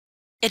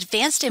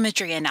Advanced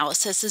imagery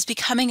analysis is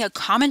becoming a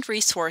common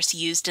resource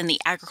used in the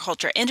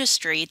agriculture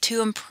industry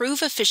to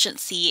improve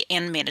efficiency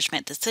and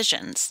management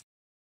decisions.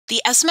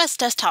 The SMS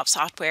desktop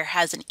software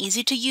has an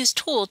easy-to-use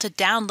tool to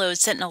download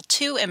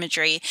Sentinel-2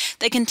 imagery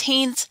that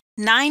contains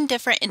 9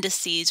 different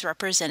indices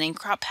representing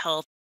crop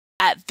health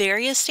at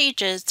various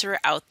stages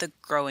throughout the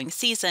growing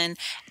season,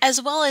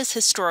 as well as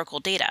historical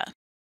data.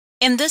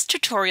 In this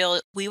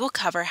tutorial, we will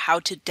cover how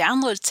to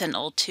download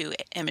Sentinel-2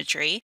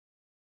 imagery,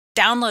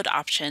 download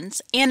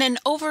options, and an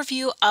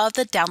overview of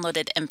the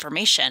downloaded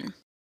information.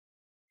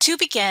 To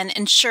begin,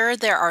 ensure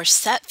there are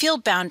set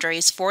field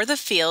boundaries for the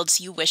fields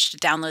you wish to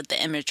download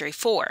the imagery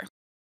for.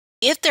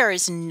 If there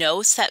is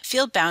no set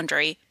field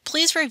boundary,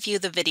 please review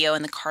the video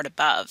in the card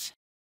above.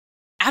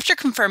 After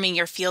confirming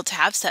your fields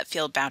have set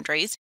field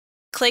boundaries,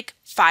 click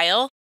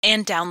File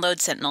and Download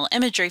Sentinel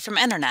Imagery from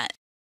Internet.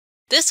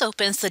 This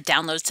opens the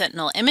Download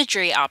Sentinel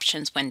Imagery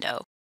options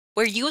window,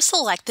 where you will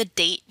select the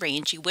date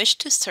range you wish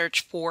to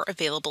search for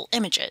available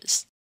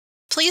images.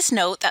 Please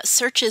note that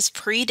searches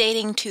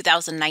predating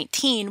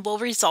 2019 will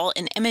result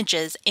in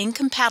images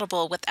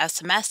incompatible with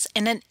SMS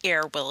and an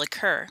error will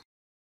occur.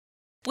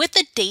 With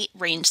the date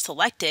range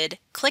selected,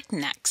 click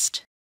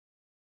Next.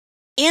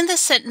 In the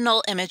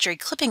Sentinel Imagery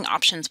Clipping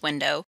Options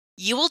window,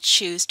 you will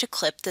choose to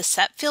clip the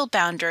set field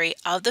boundary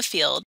of the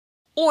field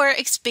or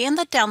expand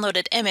the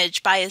downloaded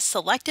image by a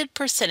selected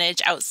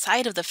percentage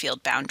outside of the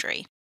field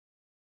boundary.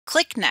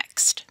 Click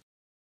Next.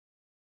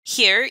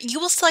 Here, you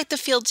will select the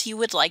fields you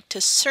would like to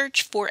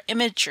search for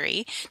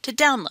imagery to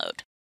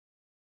download.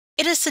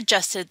 It is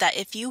suggested that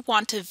if you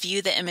want to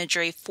view the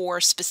imagery for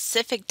a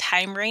specific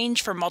time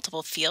range for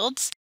multiple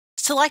fields,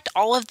 select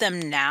all of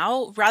them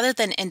now rather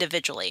than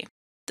individually.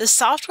 The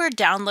software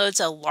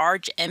downloads a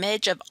large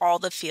image of all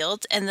the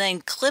fields and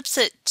then clips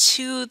it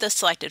to the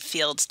selected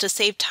fields to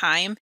save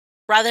time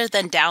rather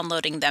than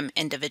downloading them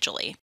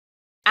individually.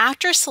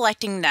 After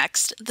selecting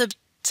Next, the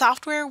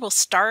software will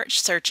start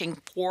searching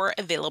for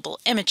available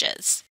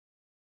images.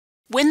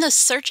 When the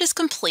search is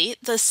complete,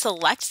 the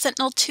Select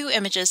Sentinel-2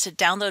 Images to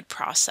Download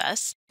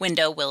process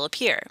window will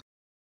appear.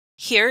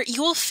 Here,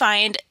 you will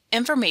find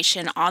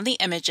information on the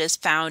images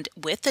found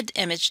with the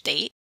image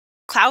date,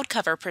 cloud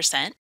cover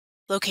percent,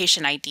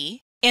 location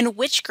ID, and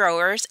which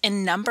growers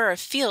and number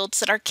of fields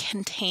that are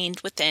contained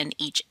within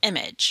each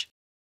image.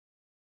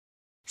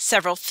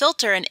 Several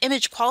filter and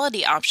image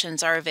quality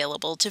options are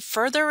available to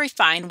further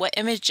refine what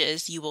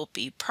images you will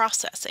be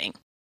processing.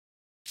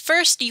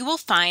 First, you will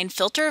find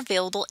Filter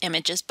Available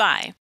Images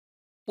By,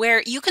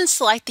 where you can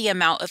select the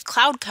amount of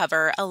cloud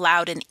cover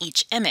allowed in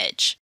each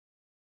image.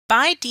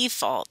 By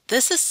default,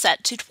 this is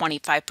set to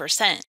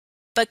 25%,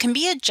 but can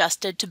be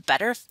adjusted to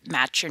better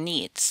match your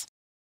needs.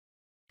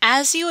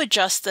 As you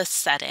adjust this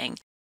setting,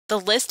 the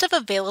list of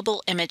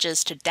available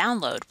images to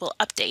download will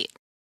update.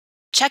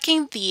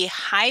 Checking the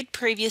Hide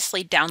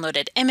Previously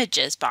Downloaded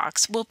Images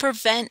box will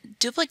prevent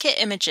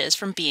duplicate images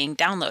from being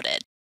downloaded.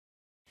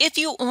 If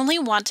you only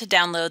want to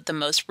download the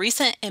most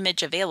recent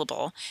image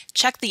available,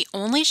 check the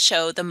Only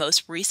Show the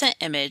Most Recent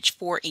Image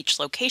for each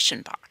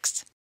location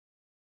box.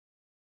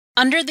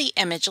 Under the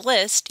image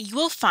list, you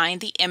will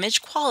find the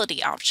image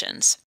quality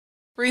options.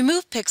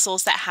 Remove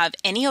pixels that have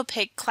any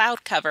opaque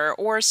cloud cover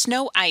or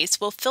snow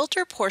ice will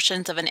filter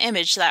portions of an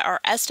image that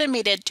are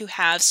estimated to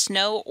have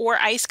snow or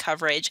ice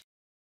coverage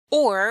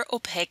or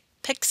opaque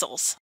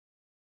pixels.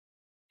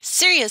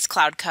 Serious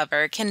cloud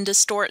cover can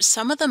distort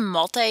some of the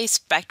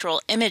multispectral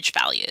image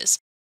values.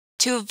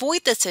 To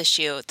avoid this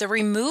issue, the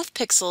Remove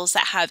Pixels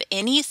that have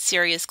any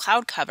serious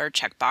cloud cover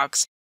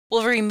checkbox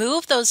will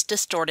remove those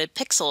distorted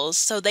pixels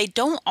so they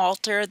don't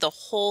alter the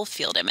whole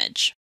field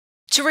image.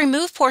 To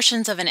remove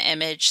portions of an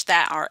image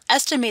that are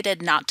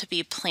estimated not to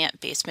be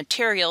plant-based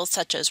materials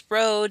such as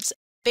roads,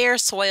 bare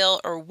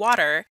soil, or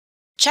water,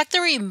 check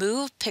the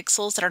Remove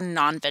Pixels that are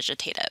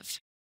non-vegetative.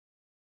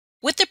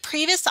 With the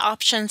previous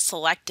option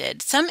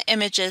selected, some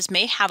images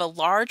may have a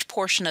large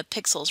portion of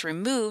pixels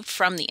removed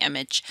from the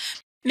image,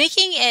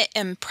 making it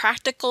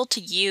impractical to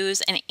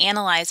use and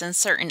analyze in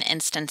certain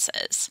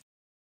instances.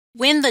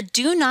 When the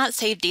Do Not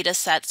Save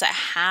datasets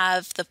that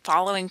have the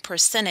following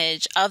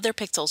percentage of their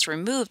pixels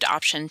removed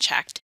option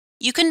checked,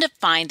 you can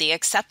define the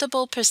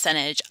acceptable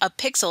percentage of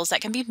pixels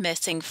that can be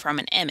missing from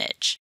an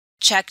image.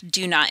 Check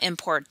Do Not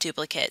Import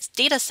Duplicate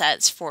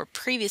datasets for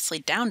previously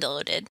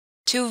downloaded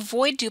to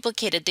avoid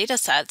duplicated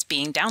datasets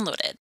being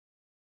downloaded.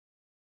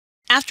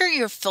 After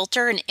your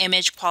filter and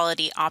image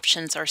quality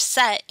options are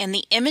set and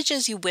the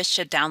images you wish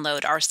to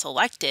download are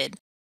selected,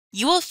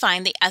 you will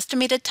find the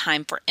estimated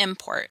time for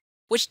import,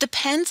 which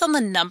depends on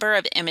the number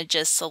of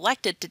images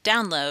selected to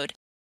download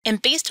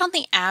and based on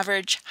the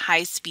average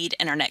high-speed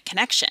internet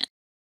connection.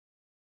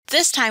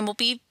 This time will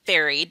be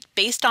varied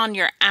based on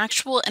your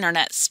actual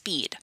internet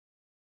speed.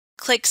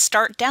 Click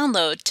Start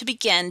Download to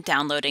begin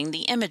downloading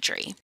the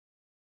imagery.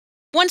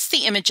 Once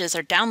the images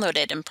are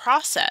downloaded and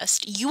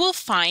processed, you will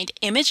find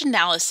Image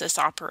Analysis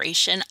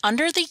Operation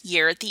under the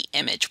year the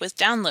image was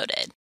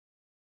downloaded.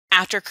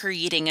 After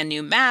creating a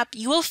new map,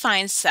 you will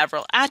find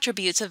several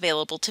attributes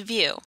available to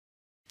view.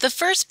 The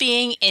first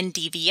being in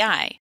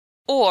DVI,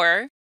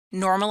 or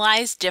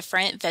Normalized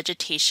Different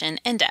Vegetation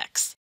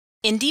Index.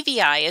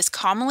 NDVI is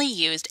commonly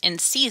used in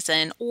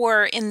season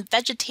or in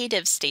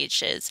vegetative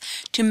stages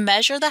to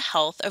measure the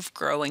health of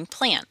growing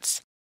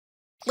plants.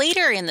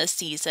 Later in the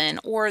season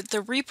or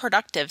the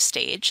reproductive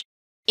stage,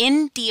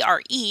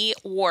 NDRE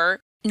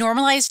or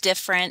Normalized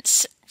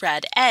Difference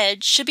Red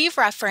Edge should be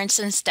referenced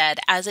instead,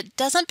 as it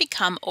doesn't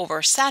become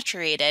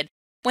oversaturated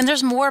when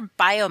there's more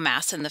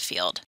biomass in the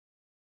field.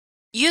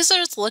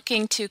 Users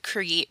looking to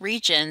create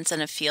regions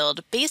in a field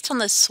based on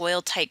the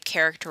soil type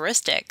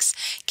characteristics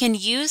can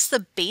use the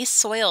base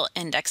soil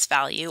index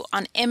value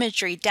on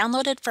imagery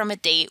downloaded from a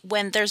date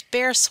when there's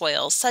bare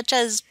soil, such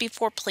as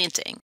before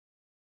planting.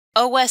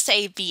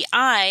 OSAVI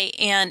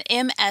and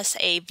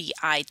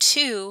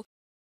MSAVI2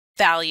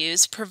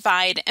 values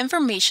provide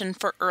information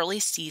for early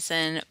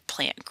season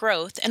plant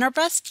growth and are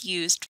best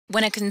used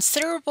when a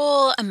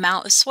considerable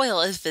amount of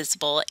soil is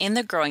visible in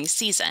the growing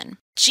season.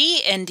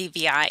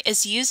 GNDVI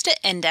is used to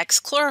index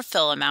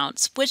chlorophyll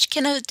amounts, which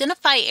can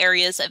identify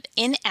areas of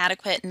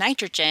inadequate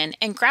nitrogen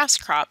in grass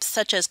crops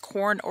such as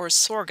corn or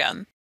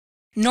sorghum.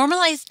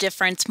 Normalized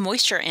Difference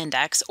Moisture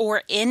Index,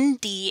 or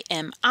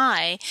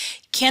NDMI,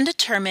 can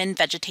determine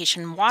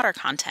vegetation water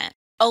content.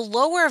 A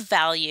lower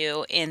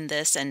value in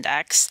this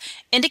index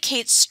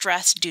indicates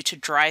stress due to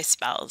dry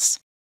spells.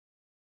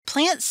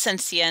 Plant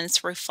Sentience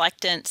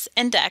Reflectance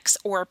Index,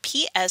 or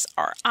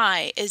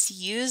PSRI, is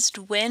used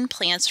when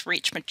plants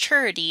reach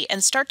maturity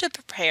and start to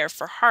prepare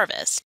for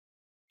harvest.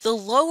 The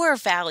lower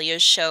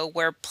values show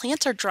where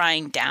plants are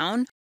drying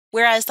down,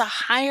 whereas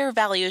the higher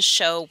values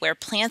show where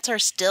plants are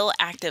still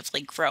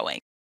actively growing.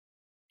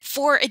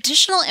 For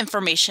additional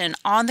information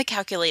on the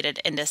calculated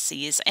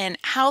indices and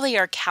how they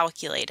are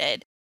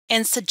calculated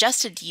and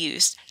suggested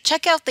use,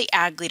 check out the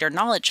Ag Leader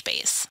knowledge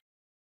base.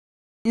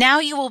 Now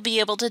you will be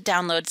able to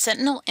download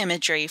Sentinel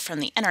Imagery from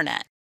the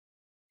internet.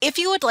 If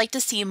you would like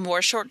to see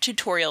more short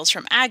tutorials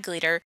from Ag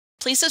Leader,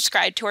 please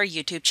subscribe to our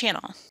YouTube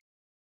channel.